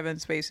Kevin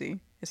Spacey,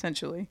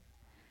 essentially.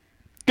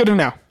 Good to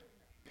know.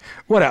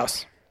 What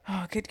else?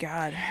 Oh, good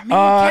God.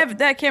 Man,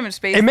 that Kevin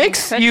Spacey. It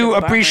makes you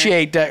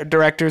appreciate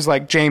directors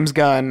like James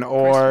Gunn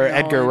or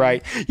Edgar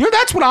Wright.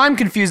 That's what I'm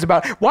confused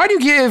about. Why do you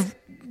give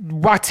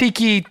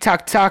Waititi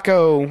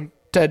Takako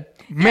to...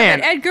 Man,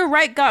 yeah, Edgar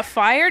Wright got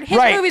fired. His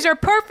movies are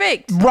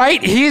perfect. Right,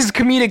 his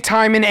comedic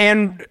timing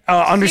and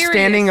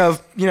understanding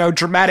of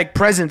dramatic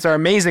presence are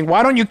amazing.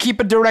 Why don't you keep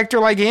a director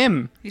like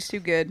him? He's too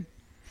good.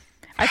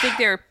 I think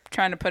they're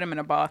trying to put him in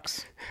a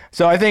box.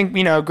 So I think,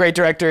 great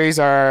directors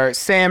are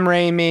Sam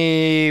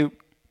Raimi.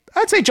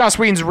 I'd say Joss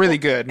Whedon's really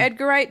good.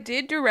 Edgar Wright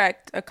did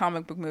direct a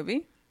comic book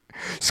movie.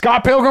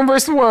 Scott Pilgrim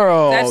vs. the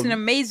World. That's an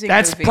amazing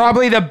That's movie.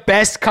 probably the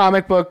best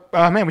comic book.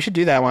 Oh, man, we should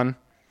do that one.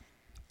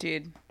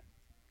 Dude,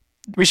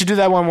 We should do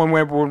that one when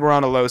we're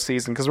on a low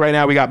season, because right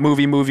now we got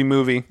movie.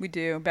 we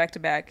do. Back to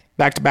back.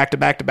 Back to back to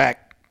back to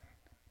back.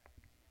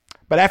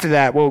 But after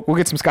that, we'll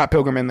get some Scott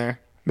Pilgrim in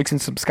there. Mixing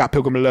some Scott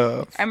Pilgrim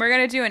love. And we're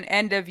going to do an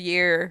end of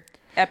year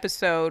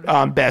episode.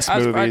 Best Our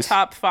movies.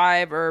 top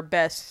 5 or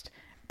best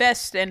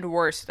and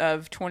worst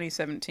of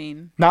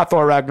 2017. Not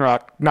Thor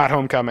Ragnarok. Not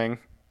Homecoming.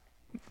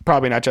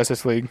 Probably not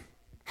Justice League.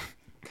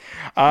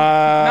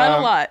 Not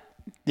a lot.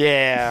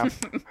 Yeah.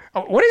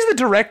 What is the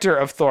director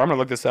of Thor? I'm going to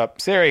look this up.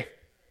 Siri,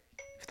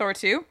 Thor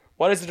 2?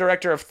 what is the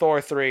director of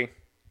Thor 3?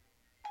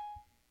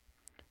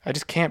 I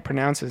just can't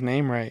pronounce his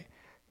name right.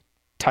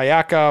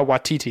 Taika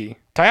Waititi.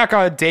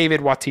 Taika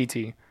David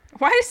Waititi.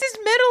 Why is his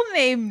middle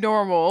name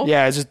normal?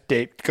 Yeah, it's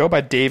just go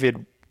by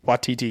David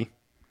Waititi.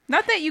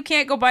 Not that you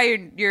can't go by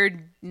your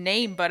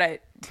name,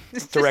 but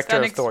it's Director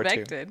just of Thor 2.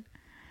 unexpected.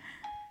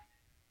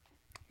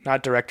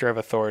 Not director of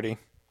authority.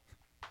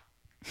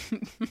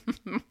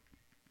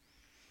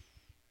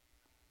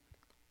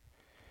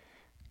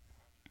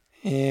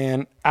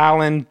 And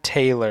Alan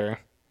Taylor.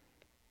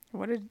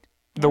 What did...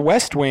 The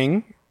West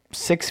Wing,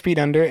 6 Feet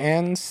Under,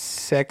 and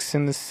Sex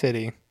in the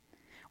City.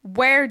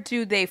 Where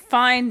do they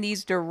find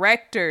these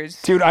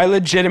directors? Dude, I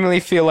legitimately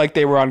feel like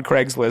they were on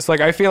Craigslist.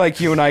 Like, I feel like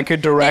you and I could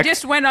They direct.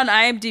 just went on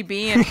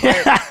IMDb and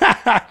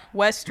put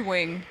West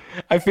Wing.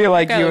 I feel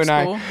like That you looks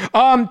and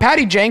I.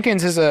 Patty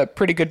Jenkins is a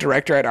pretty good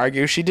director, I'd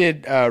argue. She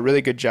did a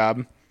really good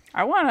job.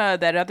 I want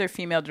that other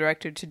female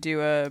director to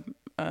do a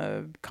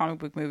comic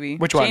book movie.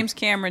 Which one? James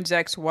Cameron's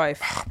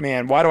ex-wife.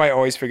 Man, why do I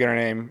always forget her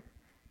name?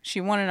 She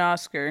won an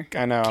Oscar.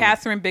 I know.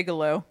 Catherine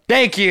Bigelow.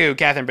 Thank you,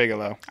 Catherine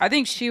Bigelow. I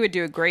think she would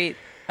do a great,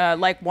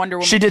 like Wonder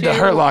Woman. She did 2. The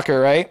Hurt Locker,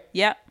 right?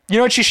 Yeah. You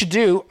know what she should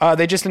do?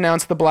 They just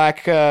announced the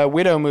Black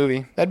Widow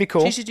movie. That'd be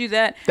cool. She should do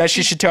that.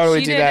 She should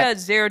totally do that. She did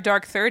Zero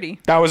Dark 30.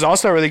 That was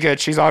also really good.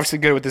 She's obviously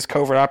good with this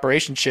covert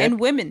operation shit. And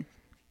Women.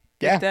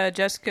 Yeah. With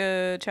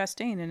Jessica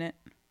Chastain in it.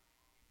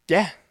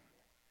 Yeah.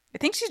 I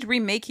think she's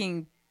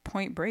remaking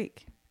Point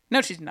Break.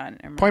 No, she's not.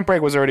 Never mind. Point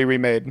Break was already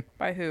remade.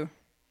 By who?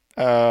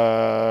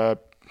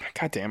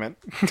 God damn it.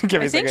 Give me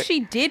I a think second. she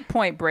did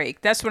Point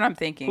Break. That's what I'm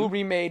thinking. Who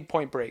remade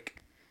Point Break?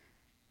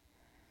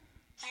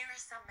 Here are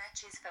some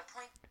matches for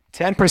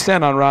Point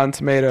 10% on Rotten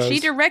Tomatoes. She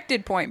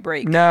directed Point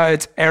Break. No,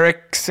 it's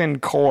Erickson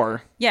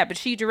Core. Yeah, but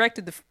she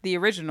directed the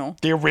original.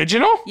 The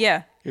original?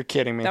 Yeah, You're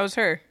kidding me. that was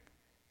her.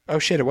 Oh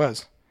shit, it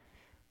was.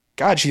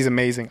 God, she's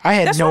amazing. I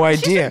had That's no what-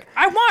 she's idea. like,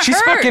 I want She's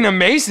her. fucking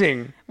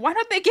amazing. Why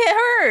don't they get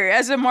her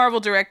as a Marvel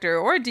director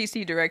or a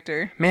DC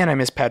director? Man, I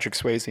miss Patrick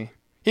Swayze.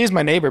 He was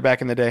my neighbor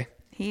back in the day.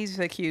 He's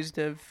accused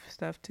of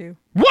stuff too.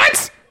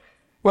 What?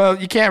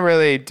 Well, you can't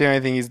really do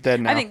anything. He's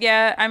dead now. I think,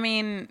 yeah, I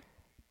mean,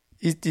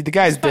 the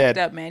guy's dead.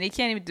 fucked up, man. He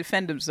can't even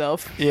defend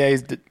himself. Yeah,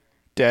 he's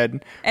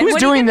dead. And Who's what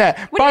do you doing get-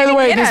 that? what do By you the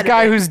way, get this out of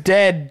guy it? who's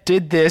dead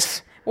did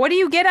this. What do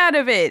you get out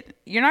of it?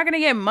 You're not going to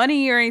get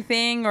money or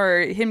anything or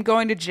him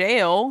going to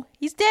jail.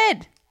 He's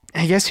dead.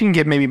 I guess you can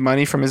get maybe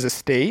money from his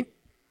estate.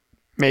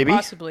 Maybe.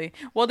 Possibly.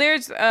 Well,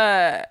 there's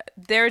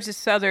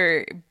this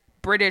other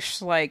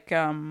British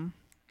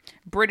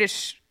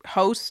British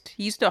host.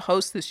 He used to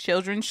host this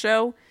children's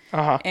show,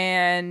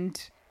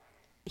 and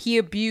he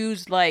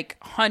abused like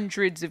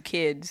hundreds of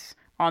kids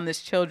on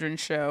this children's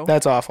show.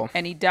 That's awful.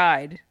 And he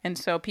died, and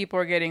so people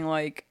are getting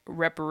like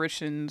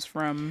reparations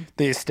from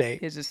The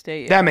estate. his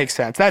estate. That makes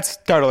sense. That's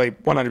totally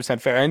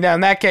 100% fair. And in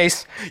that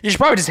case, you should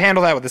probably just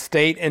handle that with the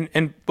state.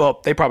 And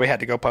well, they probably had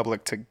to go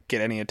public to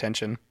get any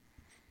attention.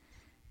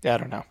 Yeah, I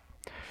don't know.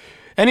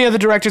 Any other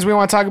directors we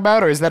want to talk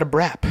about, or is that a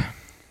brap?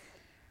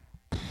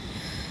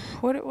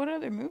 What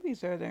other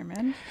movies are there,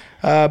 man?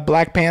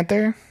 Black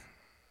Panther.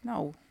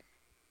 No.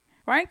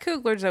 Ryan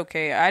Coogler's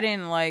okay. I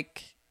didn't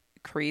like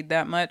Creed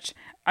that much.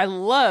 I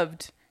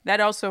loved that.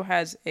 Also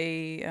has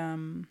a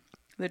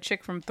the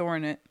chick from Thor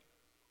in it,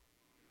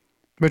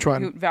 Which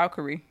one?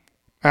 Valkyrie.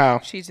 Oh,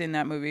 She's in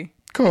that movie.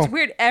 cool. It's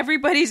weird.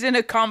 Everybody's in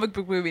a comic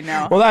book movie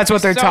now. Well, that's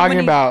what There's they're so talking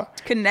many about.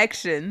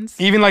 Connections.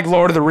 Even like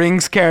Lord of the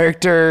Rings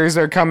characters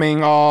are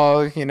coming all,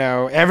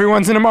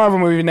 everyone's in a Marvel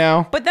movie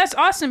now. But that's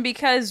awesome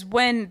because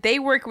when they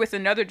work with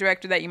another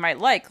director that you might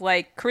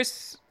like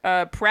Chris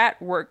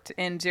Pratt worked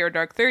in Zero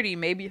Dark 30,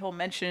 maybe he'll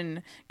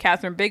mention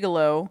Catherine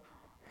Bigelow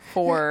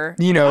for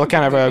Kind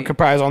of a movie.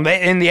 comprisal.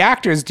 And the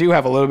actors do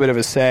have a little bit of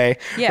a say.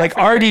 Yeah, like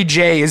for sure.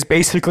 RDJ is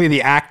basically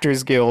the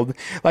Actors Guild.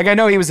 Like I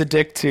know he was a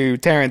dick to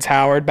Terrence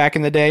Howard back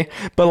in the day,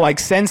 but like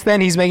since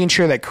then he's making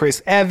sure that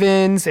Chris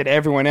Evans and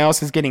everyone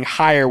else is getting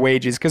higher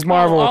wages because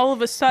Marvel. all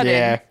of a sudden,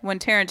 Yeah. when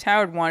Terrence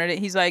Howard wanted it,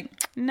 he's like,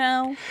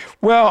 no.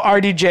 Well,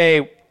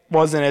 RDJ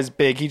wasn't as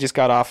big. He just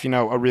got off,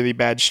 a really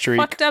bad streak.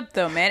 Fucked up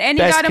though, man. And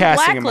he Best got him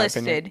casting, in my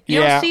blacklisted. opinion.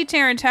 You Yeah. don't see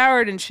Terrence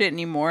Howard and shit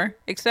anymore,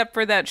 except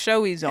for that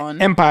show he's on.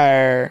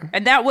 Empire.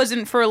 And that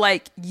wasn't for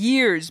like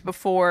years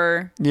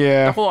before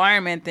Yeah. the whole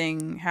Iron Man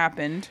thing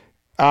happened.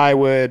 I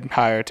would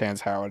hire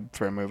Terrence Howard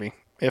for a movie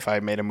if I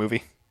made a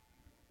movie.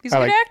 He's a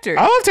good actor.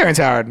 I love Terrence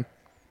Howard.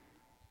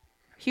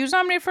 He was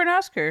nominated for an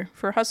Oscar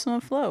for Hustle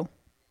and Flow.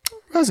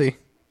 Was he?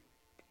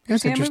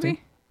 That's See that interesting.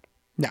 movie?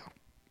 No,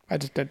 I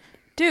just did.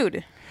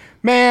 Dude,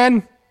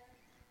 Man,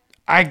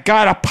 I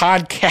got a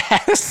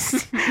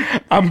podcast.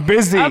 I'm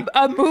busy. a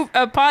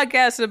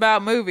podcast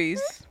about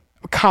movies.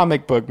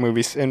 Comic book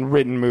movies and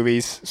written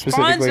movies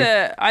specifically.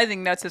 I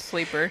think that's a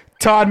sleeper.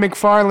 Todd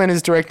McFarlane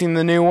is directing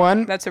the new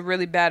one. That's a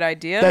really bad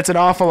idea. That's an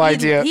awful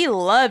idea. He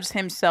loves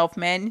himself,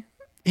 man.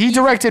 He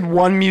directed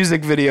one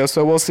music video,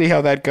 so we'll see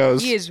how that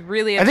goes. He is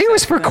really I think it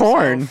was obsessed for with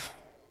Korn. himself.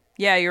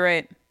 Yeah, you're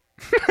right.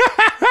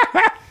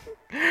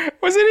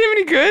 Was it even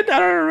any good? I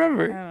don't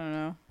remember. I don't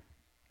know.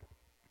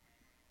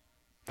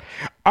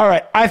 All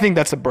right, I think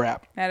that's a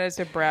wrap. That is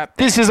a brap.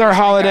 This is our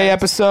holiday guys.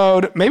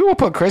 episode. Maybe we'll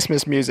put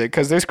Christmas music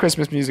because there's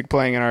Christmas music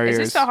playing in our Is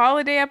ears. this a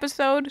holiday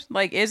episode?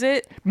 Like, is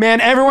it?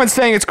 Man, everyone's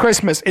saying it's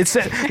Christmas. It's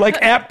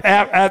like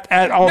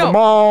at all the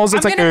malls.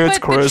 It's I'm like gonna it's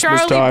put Christmas the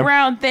Charlie time.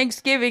 Brown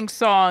Thanksgiving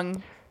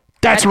song.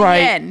 That's at the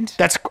right. end.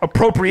 That's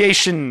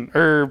appropriation,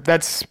 or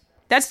that's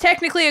That's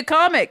technically a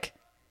comic.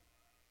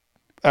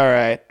 all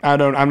right.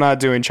 I'm not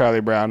doing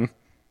Charlie Brown.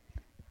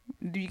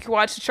 You can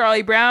watch the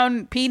Charlie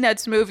Brown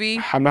Peanuts movie.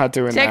 I'm not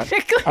doing that.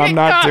 Technically I'm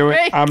not doing.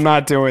 comic. I'm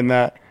not doing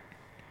that.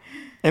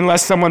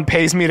 Unless someone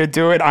pays me to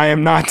do it, I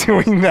am not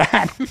doing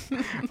that.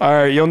 All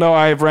right, you'll know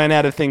I've ran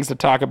out of things to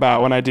talk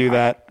about when I do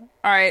that.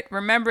 All right,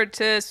 remember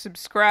to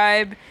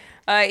subscribe.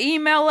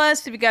 Email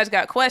us if you guys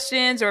got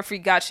questions or if we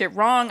got shit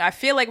wrong. I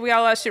feel like we got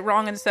a lot of shit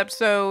wrong in this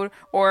episode.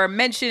 Or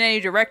mention any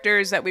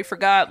directors that we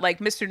forgot, like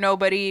Mr.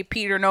 Nobody,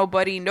 Peter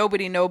Nobody,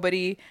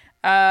 Nobody.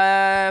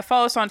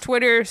 Follow us on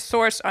Twitter,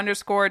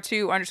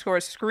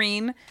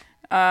 source_2_screen.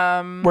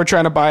 We're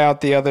trying to buy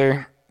out the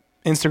other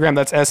Instagram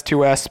that's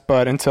S2S,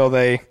 but until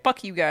they,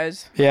 Fuck you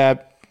guys.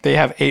 they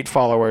have 8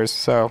 followers.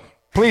 So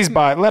please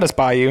let us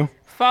buy you.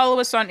 Follow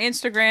us on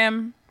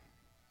Instagram.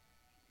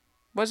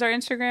 What's our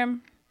Instagram?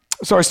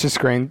 Source to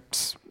screen.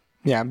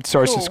 Yeah,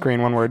 source to Cool.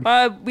 screen, one word.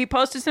 We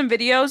posted some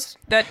videos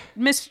that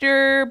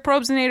Mr.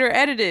 Probsinator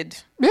edited.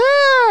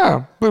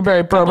 Yeah,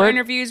 Blueberry Couple Probert.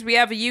 interviews. We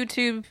have a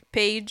YouTube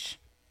page.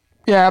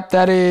 Yeah,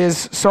 that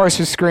is source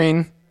to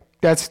screen.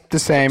 That's the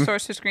same.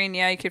 Source to screen.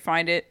 Yeah, you could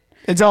find it.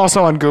 It's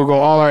also on Google.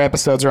 All our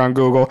episodes are on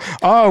Google.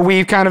 Oh,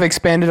 we've kind of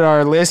expanded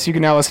our list. You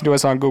can now listen to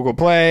us on Google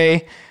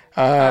Play.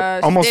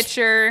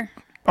 Stitcher,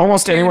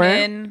 Almost anywhere.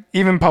 in.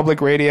 Even public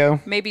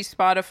radio. maybe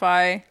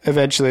Spotify.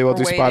 Eventually, we'll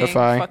We're do waiting.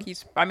 Spotify. Fuck you.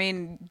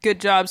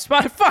 Good job,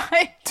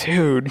 Spotify.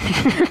 Dude.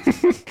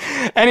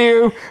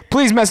 Anywho,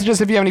 please message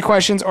us if you have any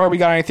questions or we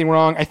got anything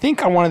wrong. I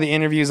think on one of the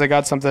interviews I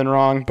got something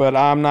wrong, but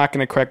I'm not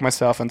going to correct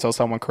myself until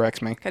someone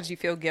corrects me. Because you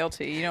feel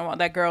guilty. You don't want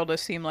that girl to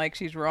seem like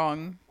she's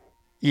wrong.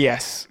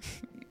 Yes.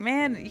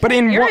 Man, But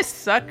you're in a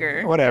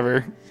sucker.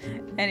 Whatever.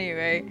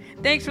 Anyway,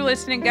 thanks for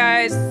listening,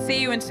 guys.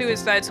 See you in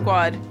Suicide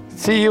Squad.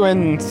 See you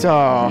in...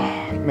 Oh,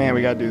 man,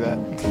 we got to do that.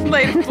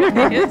 Later,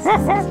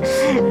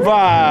 please.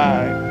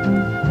 Bye.